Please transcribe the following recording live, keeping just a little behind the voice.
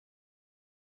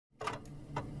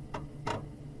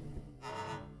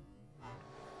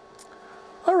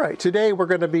right, today we're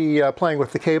going to be playing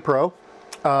with the Kaypro.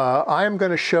 I am going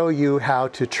to show you how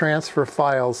to transfer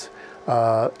files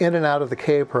in and out of the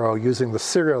Kaypro using the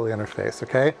serial interface,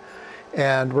 okay?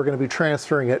 And we're going to be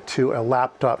transferring it to a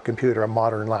laptop computer, a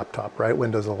modern laptop, right?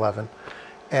 Windows 11.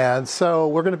 And so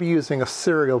we're going to be using a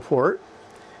serial port.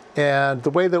 And the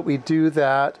way that we do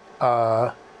that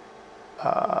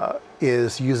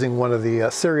is using one of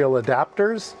the serial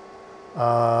adapters.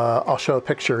 I'll show a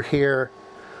picture here.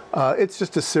 It's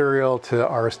just a serial to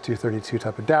RS-232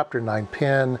 type adapter,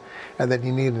 9-pin, and then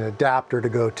you need an adapter to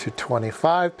go to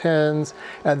 25 pins.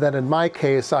 And then in my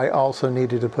case, I also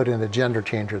needed to put in a gender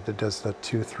changer that does the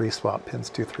 2-3 swap, pins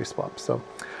 2-3 swap. So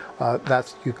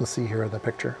that's, you can see here in the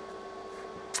picture.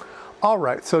 All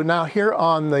right, so now here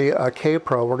on the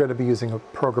Kaypro, we're going to be using a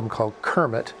program called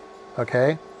Kermit,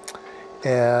 okay?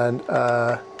 And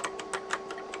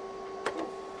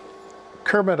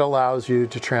Kermit allows you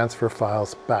to transfer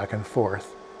files back and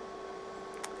forth.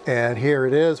 And here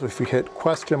it is. If we hit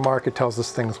question mark, it tells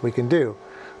us things we can do.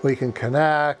 We can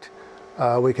connect,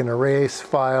 we can erase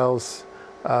files,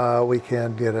 we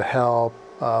can get a help,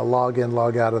 log in,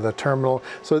 log out of the terminal.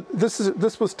 So this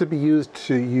was to be used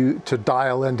to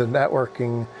dial into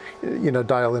networking, you know,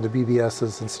 dial into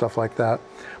BBSs and stuff like that.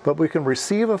 But we can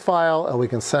receive a file and we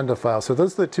can send a file. So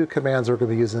those are the two commands we're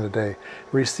going to be using today: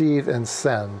 receive and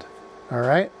send. All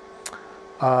right.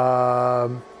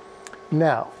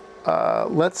 Now,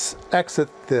 let's exit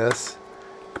this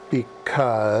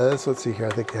because, let's see here,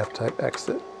 I think you have to type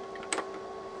exit.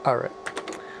 All right.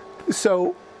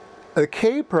 So a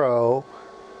Kaypro,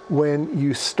 when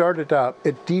you start it up,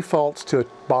 it defaults to a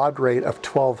baud rate of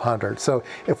 1200. So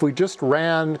if we just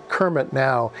ran Kermit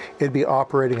now, it'd be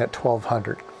operating at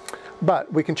 1200.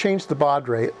 But we can change the baud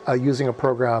rate using a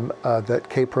program that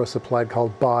Kaypro supplied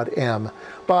called baud-m.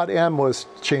 Baud-m was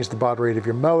to change the baud rate of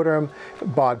your modem.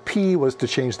 Baud-p was to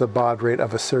change the baud rate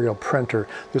of a serial printer.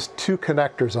 There's two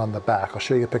connectors on the back. I'll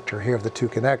show you a picture here of the two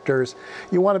connectors.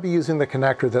 You want to be using the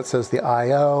connector that says the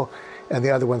I/O, and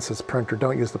the other one says printer.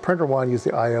 Don't use the printer one, use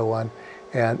the I/O one.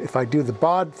 And if I do the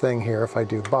baud thing here, if I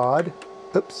do baud,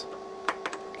 oops,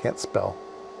 can't spell,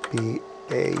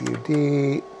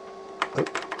 B-A-U-D,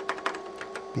 oops.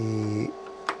 B-A-U-D-M,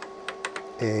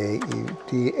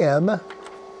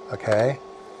 okay,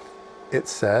 it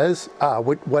says,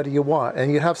 what do you want?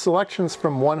 And you have selections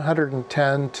from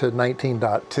 110 to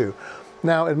 19.2.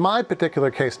 Now, in my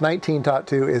particular case,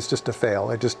 19.2 is just a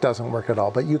fail. It just doesn't work at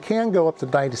all. But you can go up to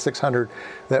 9600.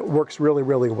 That works really,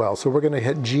 really well. So we're going to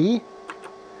hit G,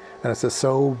 and it says,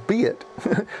 so be it.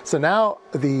 So now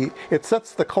it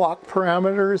sets the clock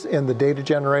parameters in the data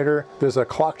generator. There's a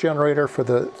clock generator for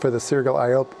the serial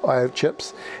I/O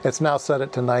chips. It's now set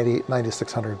it to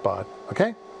 9600 baud,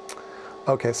 okay?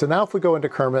 Okay, so now if we go into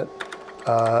Kermit,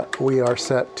 we are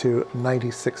set to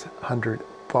 9600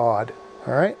 baud,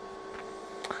 all right?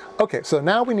 Okay, so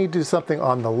now we need to do something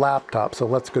on the laptop, so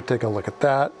let's go take a look at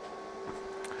that.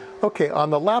 Okay, on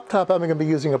the laptop, I'm going to be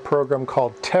using a program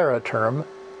called TerraTerm,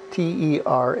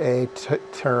 T-E-R-A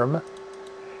term,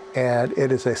 and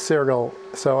it is a serial.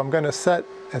 So I'm going to set,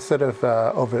 instead of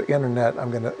over the internet,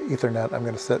 Ethernet, I'm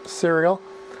going to set serial.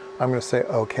 I'm going to say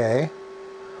OK.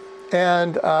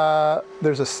 And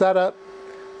there's a setup.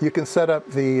 You can set up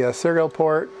the serial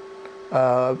port.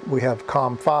 We have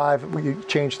COM5. You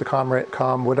change the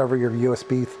COM, whatever your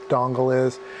USB dongle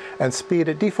is. And speed,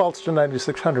 it defaults to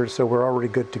 9600, so we're already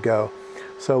good to go.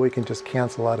 So we can just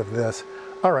cancel out of this.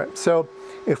 All right, so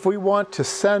if we want to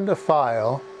send a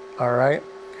file, all right,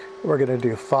 we're going to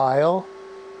do file.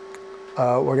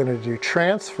 We're going to do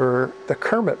transfer, the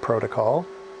Kermit protocol,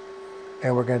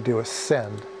 and we're going to do a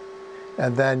send.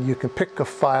 And then you can pick a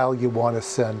file you want to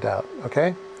send out,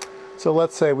 okay? So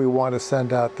let's say we want to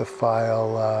send out the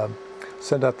file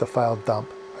dump,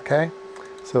 okay?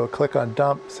 So click on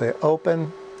dump, say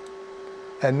open,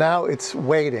 and now it's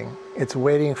waiting. It's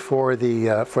waiting for the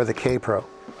Kaypro,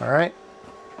 all right?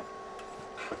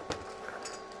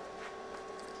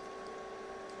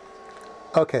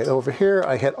 Okay, over here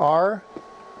I hit R,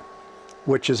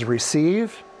 which is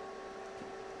receive,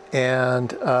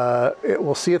 and it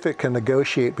will see if it can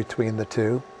negotiate between the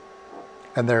two.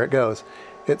 And there it goes.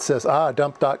 It says,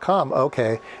 dump.com,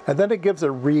 okay. And then it gives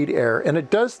a read error. And it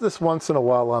does this once in a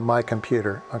while on my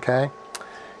computer, okay?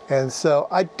 And so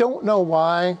I don't know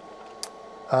why,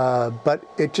 but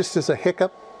it just is a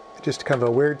hiccup, just kind of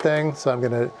a weird thing. So I'm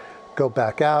going to go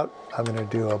back out. I'm going to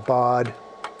do a baud.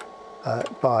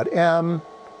 Baud-m,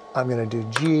 I'm going to do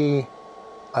G,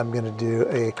 I'm going to do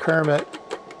a Kermit,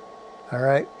 all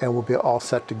right, and we'll be all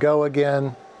set to go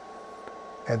again.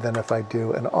 And then if I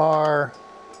do an R,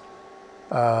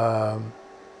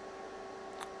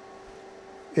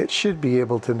 it should be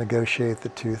able to negotiate the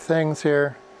two things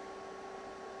here.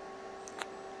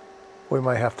 We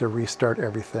might have to restart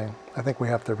everything. I think we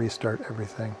have to restart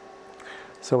everything.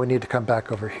 So we need to come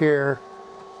back over here,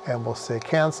 and we'll say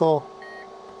cancel,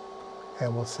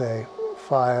 and we'll say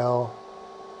file,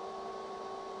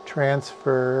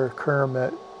 transfer,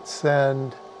 Kermit,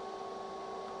 send.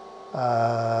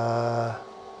 Let's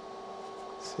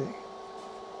see.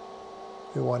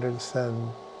 We wanted to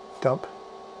send dump.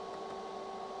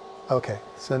 Okay,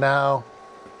 so now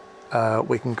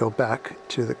we can go back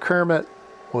to the Kermit.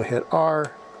 We'll hit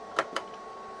R,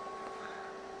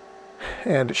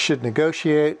 and it should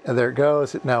negotiate, and there it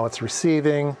goes. Now it's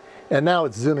receiving, and now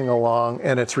it's zooming along,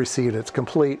 and it's received. It's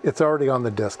complete. It's already on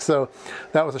the disk. So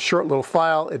that was a short little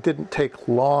file. It didn't take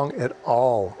long at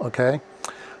all, okay?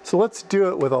 So let's do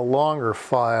it with a longer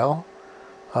file.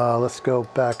 Let's go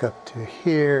back up to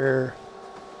here.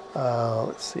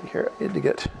 Let's see here. I need to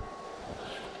get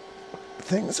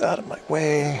things out of my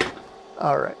way.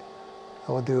 All right.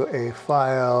 We'll do a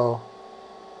file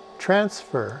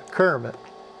transfer, Kermit,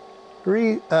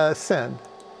 send.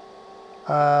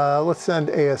 Let's send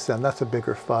ASM. That's a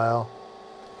bigger file.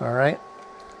 All right.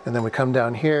 And then we come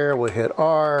down here. We'll hit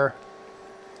R.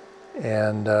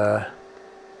 And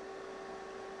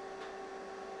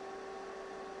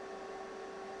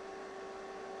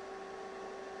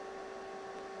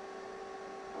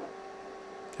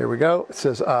here we go. It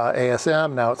says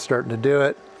ASM. Now it's starting to do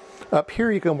it. Up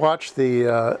here you can watch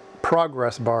the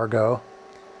progress bar go.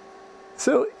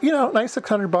 So, you know, nice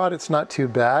 600 baud, it's not too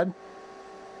bad.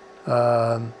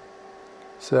 So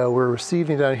we're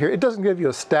receiving down here. It doesn't give you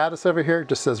a status over here, it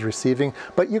just says receiving.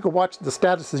 But you can watch the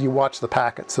status as you watch the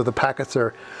packets. So the packets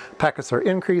are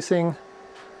increasing.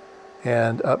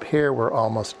 And up here we're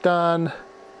almost done.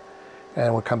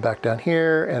 And we'll come back down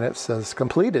here and it says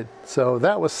completed. So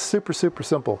that was super, super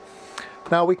simple.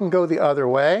 Now we can go the other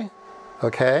way.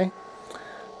 Okay,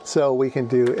 so we can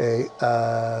do a,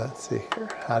 let's see here,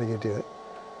 how do you do it?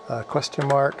 Question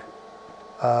mark.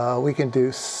 We can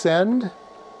do send,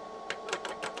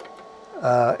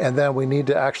 and then we need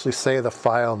to actually say the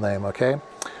file name, okay?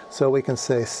 So we can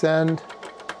say send,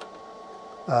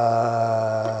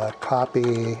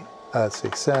 copy, let's see,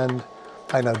 send,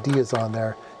 I know D is on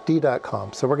there,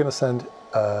 d.com. So we're going to send,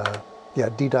 yeah,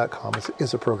 d.com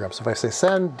is a program. So if I say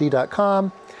send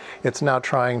d.com, it's now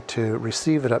trying to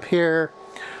receive it up here.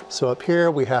 So up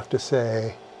here we have to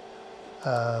say,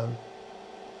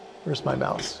 where's my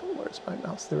mouse? Where's my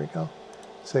mouse? There we go.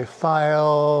 Say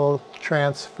file,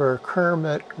 transfer,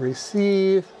 Kermit,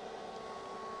 receive.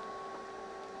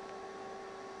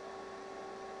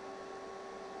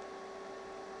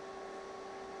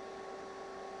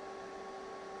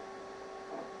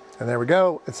 And there we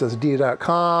go. It says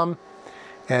d.com.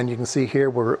 And you can see here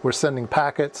we're sending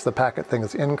packets. The packet thing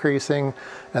is increasing,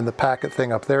 and the packet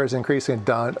thing up there is increasing.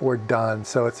 Done. We're done.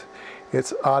 So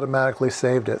it's automatically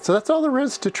saved it. So that's all there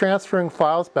is to transferring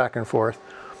files back and forth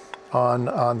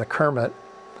on the Kermit.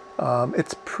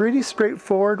 It's pretty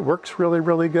straightforward. Works really,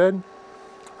 really good.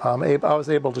 I was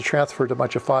able to transfer a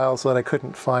bunch of files that I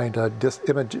couldn't find disk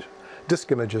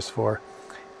images for,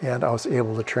 and I was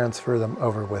able to transfer them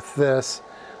over with this.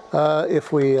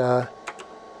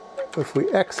 If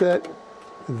we exit,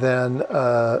 then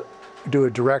do a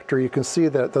directory, you can see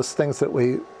that those things that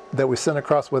we sent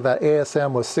across with that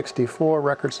ASM was 64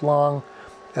 records long,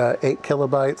 8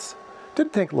 kilobytes.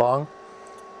 Didn't take long.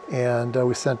 And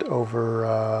we sent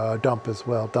over dump as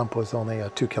well. Dump was only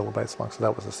 2 kilobytes long, so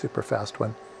that was a super fast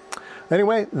one.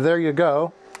 Anyway, there you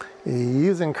go.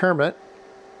 Using Kermit,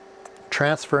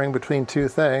 transferring between two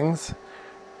things,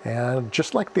 and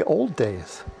just like the old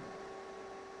days.